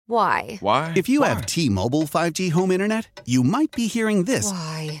Why? Why? If you have T-Mobile 5G home internet, you might be hearing this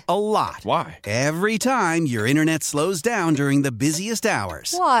Why? a lot. Why? Every time your internet slows down during the busiest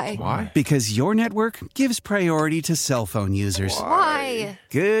hours. Why? Why? Because your network gives priority to cell phone users. Why?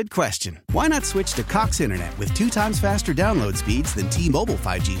 Good question. Why not switch to Cox Internet with 2 times faster download speeds than T-Mobile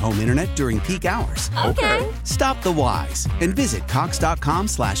 5G home internet during peak hours? Okay. Stop the whys and visit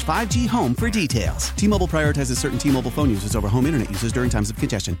cox.com/5G home for details. T-Mobile prioritizes certain T-Mobile phone users over home internet users during times of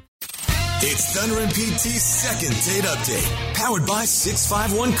congestion. It's Thunder and PT's second date update, powered by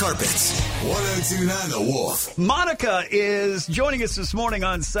 651 Carpets. 1029 The Wolf. Monica is joining us this morning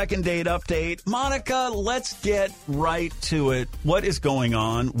on Second Date Update. Monica, let's get right to it. What is going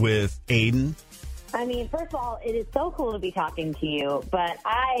on with Aiden? I mean, first of all, it is so cool to be talking to you, but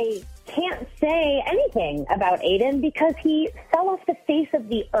I can't say anything about Aiden because he fell off the face of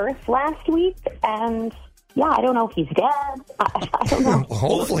the earth last week, and yeah, I don't know if he's dead. I don't know.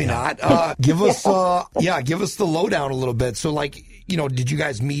 Hopefully not. Give us the lowdown a little bit. So, did you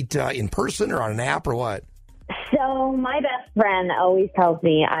guys meet in person or on an app or what? So my best friend always tells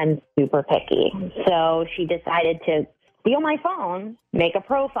me I'm super picky. So she decided to steal my phone, make a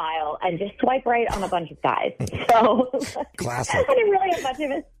profile, and just swipe right on a bunch of guys. So Classic. I didn't really have much of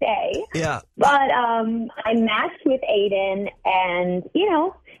a say. Yeah. But I matched with Aiden, and,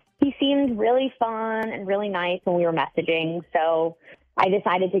 he seemed really fun and really nice when we were messaging. So I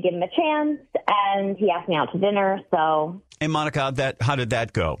decided to give him a chance, and he asked me out to dinner. So, Hey, Monica, how did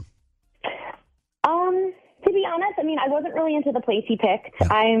that go? To be honest, I mean, I wasn't really into the place he picked.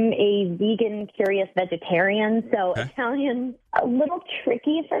 I'm a vegan, curious vegetarian, so Italian's a little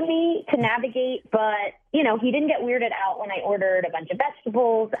tricky for me to navigate. But, he didn't get weirded out when I ordered a bunch of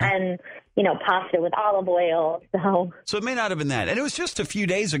vegetables and, pasta with olive oil. So it may not have been that. And it was just a few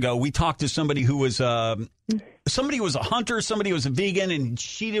days ago, we talked to somebody who was somebody was a hunter, somebody was a vegan, and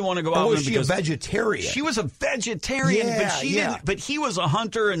she didn't want to go out with him. Was she a vegetarian? She was a vegetarian, but she didn't. But he was a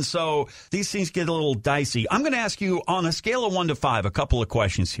hunter, and so these things get a little dicey. I'm going to ask you on a scale of 1 to 5, a couple of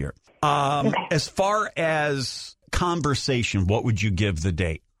questions here. As far as conversation, what would you give the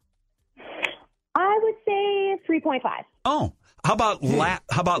date? I would say 3.5. Oh, how about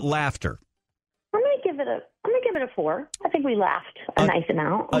laughter? I'm gonna give it a 4. I think we laughed a nice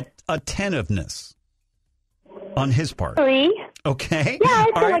amount. Attentiveness on his part. 3. Okay. Yeah,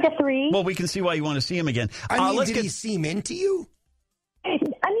 I feel All like a 3. Well, we can see why you want to see him again. Did he seem into you? I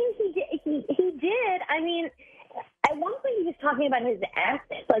mean, he did. I mean, at one point he was talking about his ex.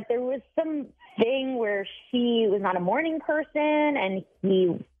 Like, there was some thing where she was not a morning person and he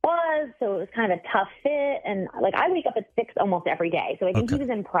was, so it was kind of a tough fit. And, I wake up at 6 almost every day. So I think he was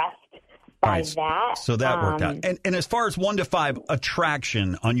impressed by that. So that worked out. And as far as 1 to 5,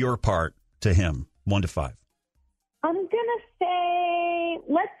 attraction on your part to him, 1 to 5. I'm going to say,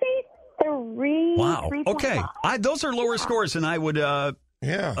 let's say 3. Wow. 3.5. Okay. Those are lower scores than I would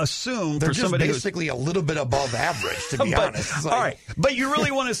assume They're for just somebody basically a little bit above average, to be honest. All right. But you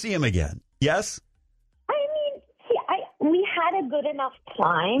really want to see him again? Yes? I mean, we had a good enough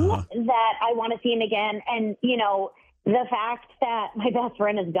time that I want to see him again. And, the fact that my best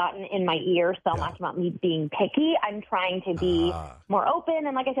friend has gotten in my ear so much about me being picky, I'm trying to be more open.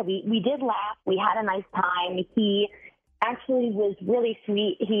 And like I said, we did laugh. We had a nice time. He actually was really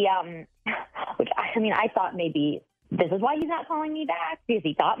sweet. He, I thought maybe this is why he's not calling me back, because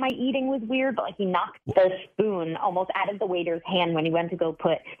he thought my eating was weird, but he knocked the spoon almost out of the waiter's hand when he went to go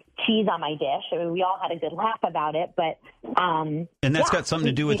put cheese on my dish. I mean, we all had a good laugh about it, but and that's got something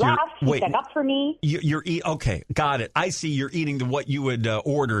to do with your he stuck up for me. You're okay, got it. I see. You're eating what you would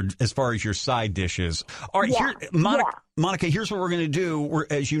ordered as far as your side dishes. All right, here, Monica, here's what we're going to do.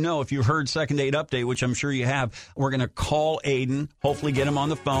 As you know, if you heard Second Date Update, which I'm sure you have, we're going to call Aiden, hopefully get him on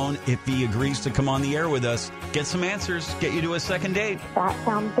the phone. If he agrees to come on the air with us, get some answers, get you to a second date. That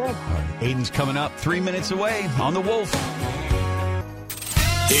sounds good. All right, Aiden's coming up 3 minutes away on The Wolf.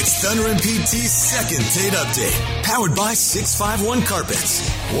 It's Thunder and PT's second date update, powered by 651 Carpets.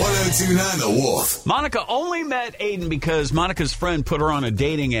 1029 The Wolf. Monica only met Aiden because Monica's friend put her on a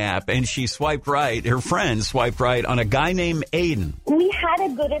dating app, and she swiped right. Her friend swiped right on a guy named Aiden. We had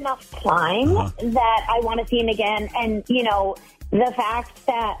a good enough time that I want to see him again. And, the fact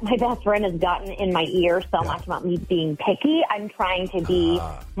that my best friend has gotten in my ear so much about me being picky, I'm trying to be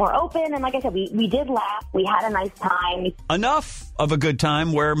more open. And like I said, we did laugh. We had a nice time. Enough of a good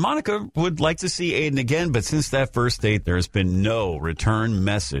time where Monica would like to see Aiden again, but since that first date, there's been no return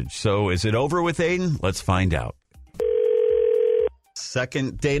message. So is it over with Aiden? Let's find out.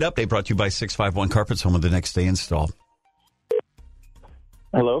 Second Date Update brought to you by 651 Carpets, home of the next day install.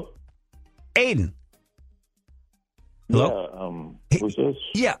 Hello? Aiden. Hello? Who's this?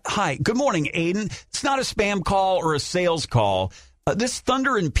 Yeah, hi. Good morning, Aiden. It's not a spam call or a sales call. This is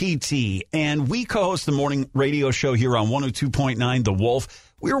Thunder and PT, and we co-host the morning radio show here on 102.9 The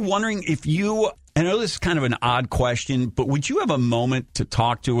Wolf. We were wondering if you, I know this is kind of an odd question, but would you have a moment to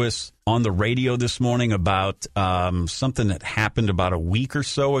talk to us on the radio this morning about something that happened about a week or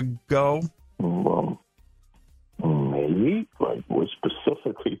so ago? Well, maybe. Like, what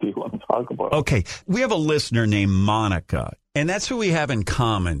specifically do you want to talk about? Okay, we have a listener named Monica, and that's who we have in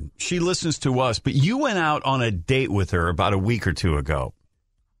common. She listens to us, but you went out on a date with her about a week or two ago.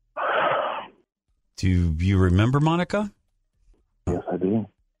 Do you remember, Monica? Yes, I do.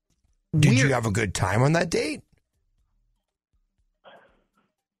 Did you have a good time on that date?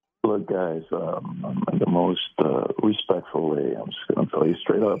 Look, guys, in the most respectful way, I'm just going to tell you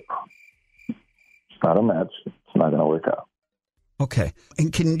straight up. It's not a match. It's not going to work out. Okay.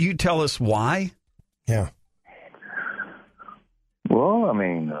 And can you tell us why? Yeah. Well, I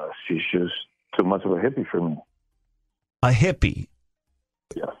mean, she's just too much of a hippie for me. A hippie?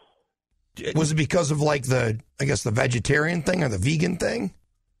 Yes. Was it because of like the vegetarian thing or the vegan thing?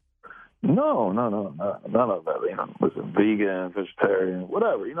 No, none of that. You know, listen, vegan, vegetarian,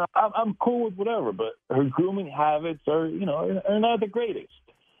 whatever. You know, I'm cool with whatever, but her grooming habits are not the greatest.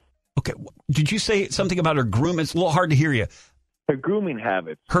 Okay. Did you say something about her groom? It's a little hard to hear you. Her grooming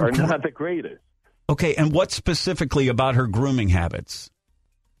habits are not the greatest. Okay, and what specifically about her grooming habits?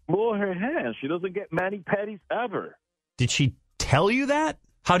 Well, her hands. She doesn't get mani-pedis ever. Did she tell you that?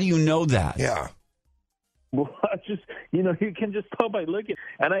 How do you know that? Yeah. Well, I just, you can just tell by looking.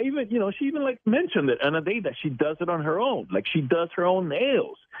 And I even, she even like mentioned it on a day that she does it on her own. Like she does her own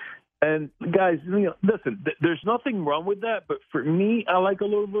nails. And guys, listen, there's nothing wrong with that. But for me, I like a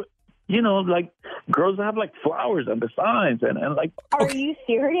little bit, like girls that have like flowers and designs and like. Are you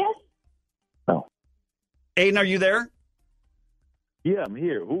serious? No. Aiden, are you there? Yeah, I'm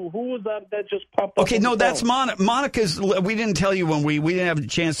here. Who was that just popped up? Okay, no, that's Monica. Monica's. We didn't tell you when we didn't have a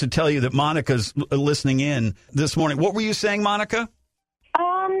chance to tell you that Monica's listening in this morning. What were you saying, Monica?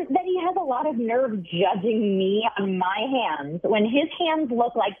 That he has a lot of nerve judging me on my hands when his hands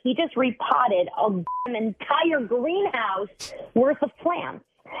look like he just repotted an entire greenhouse worth of plants.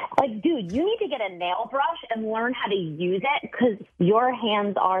 Like, dude, you need to get a nail brush and learn how to use it because your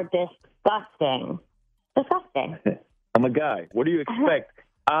hands are disgusting. Disgusting. I'm a guy. What do you expect?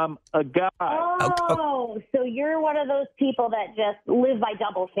 I'm a guy. Oh, so you're one of those people that just live by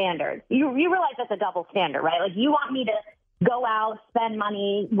double standards. You realize that's a double standard, right? Like, you want me to go out, spend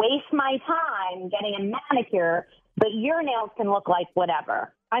money, waste my time getting a manicure, but your nails can look like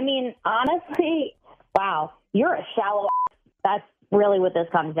whatever. I mean, honestly, wow, you're a shallow ass. That's really what this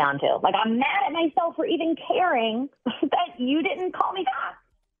comes down to. Like, I'm mad at myself for even caring that you didn't call me back.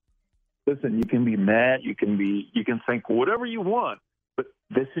 Listen, you can be mad, you can think whatever you want, but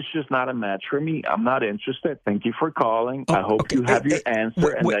this is just not a match for me. I'm not interested. Thank you for calling. I hope you have your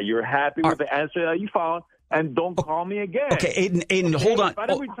answer and that you're happy with the answer that you found. And don't call me again. Okay, Aiden, hold on. If I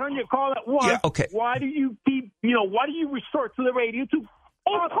don't return your call at once, why do you why do you resort to the radio to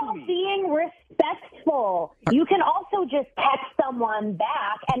It's called being respectful. You can also just text someone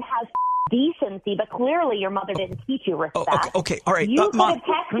back and have decency, but clearly your mother didn't teach you respect. Okay, all right. You could have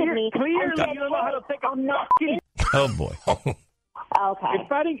texted me. Clearly, you don't know how to take a Oh, boy. Okay.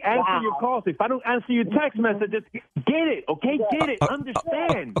 If I didn't answer your calls, if I don't answer your text messages, get it, okay? Get it.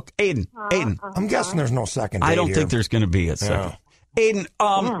 Understand. Aiden. I'm guessing there's no second date I don't here. think there's going to be a second. Aiden.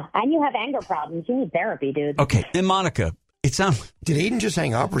 And you have anger problems. You need therapy, dude. Okay, and Monica, it sounds. Did Aiden just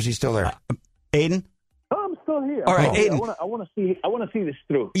hang up, or is he still there? Aiden. Oh, I'm still here. All right, Aiden. I want to see this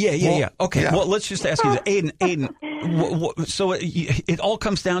through. Yeah. Okay. Well, let's just ask you this, Aiden. So it all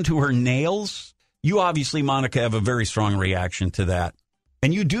comes down to her nails. You obviously, Monica, have a very strong reaction to that,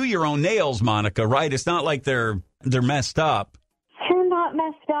 and you do your own nails, Monica. Right? It's not like they're messed up. They're not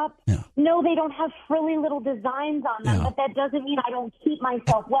messed up. Yeah. No, they don't have frilly little designs on them, but that doesn't mean I don't keep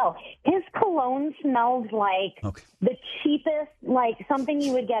myself well. His cologne smells like the cheapest, like something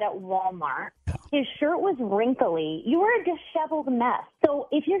you would get at Walmart. Yeah. His shirt was wrinkly. You were a disheveled mess. So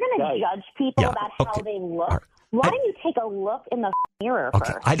if you're going to judge people about how they look, why don't you take a look in the mirror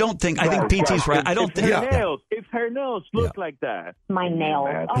first? I think PT's right. I don't think. If her nails look like that. My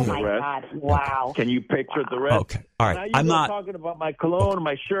nails. Oh, my God. Wow. Can you picture the rest? Okay. All right. Now I'm not talking about my cologne,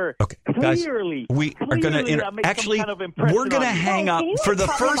 my shirt. Okay. Clearly, guys, we are going to actually. We're going to hang up for the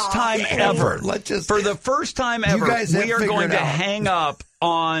first time ever. For the first time ever, we are going to hang up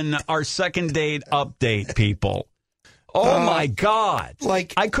on our second date update, people. Oh my God!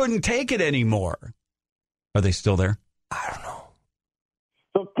 Like I couldn't take it anymore. Are they still there? I don't know.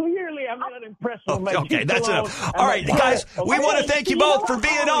 So clearly I'm not impressed with my Okay, cheek that's cologne enough. and All my right, breath, guys, okay? we want to thank you both for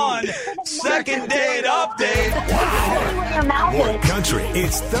being on Second Date Update. Your mouth More is. country.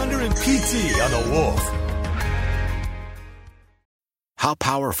 It's Thunder and PT on the Wolf. How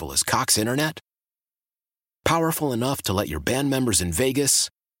powerful is Cox Internet? Powerful enough to let your band members in Vegas,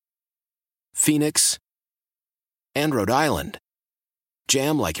 Phoenix, and Rhode Island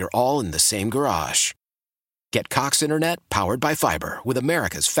jam like you're all in the same garage. Get Cox Internet powered by fiber with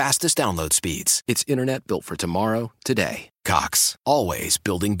America's fastest download speeds. It's internet built for tomorrow, today. Cox, always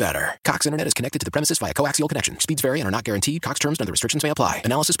building better. Cox Internet is connected to the premises via coaxial connection. Speeds vary and are not guaranteed. Cox terms and other restrictions may apply.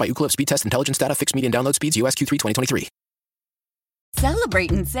 Analysis by Ookla of Speed Test Intelligence Data. Fixed median download speeds. US Q3 2023.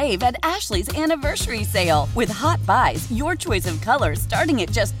 Celebrate and save at Ashley's Anniversary Sale. With Hot Buys, your choice of colors starting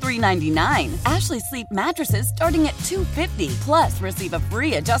at just $3.99. Ashley Sleep mattresses starting at $2.50. Plus, receive a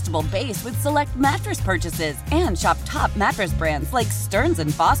free adjustable base with select mattress purchases. And shop top mattress brands like Stearns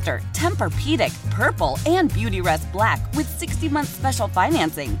 & Foster, Tempur-Pedic, Purple, and Beautyrest Black with 60-month special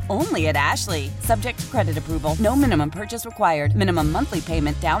financing. Only at Ashley. Subject to credit approval. No minimum purchase required. Minimum monthly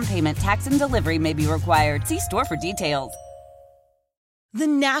payment, down payment, tax, and delivery may be required. See store for details. The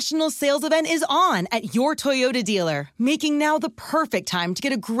national sales event is on at your Toyota dealer, making now the perfect time to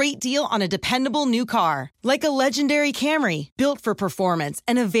get a great deal on a dependable new car. Like a legendary Camry, built for performance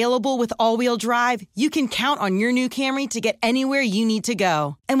and available with all-wheel drive, you can count on your new Camry to get anywhere you need to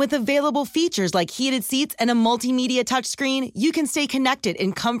go. And with available features like heated seats and a multimedia touchscreen, you can stay connected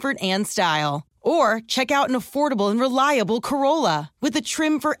in comfort and style. Or check out an affordable and reliable Corolla with a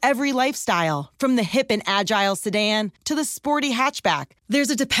trim for every lifestyle. From the hip and agile sedan to the sporty hatchback, there's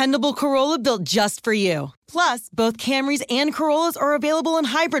a dependable Corolla built just for you. Plus, both Camrys and Corollas are available in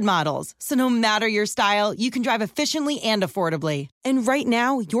hybrid models. So no matter your style, you can drive efficiently and affordably. And right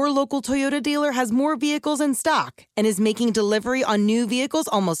now, your local Toyota dealer has more vehicles in stock and is making delivery on new vehicles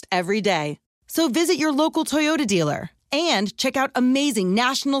almost every day. So visit your local Toyota dealer. And check out amazing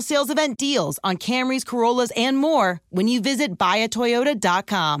national sales event deals on Camrys, Corollas, and more when you visit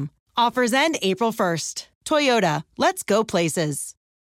buyatoyota.com. Offers end April 1st. Toyota, let's go places.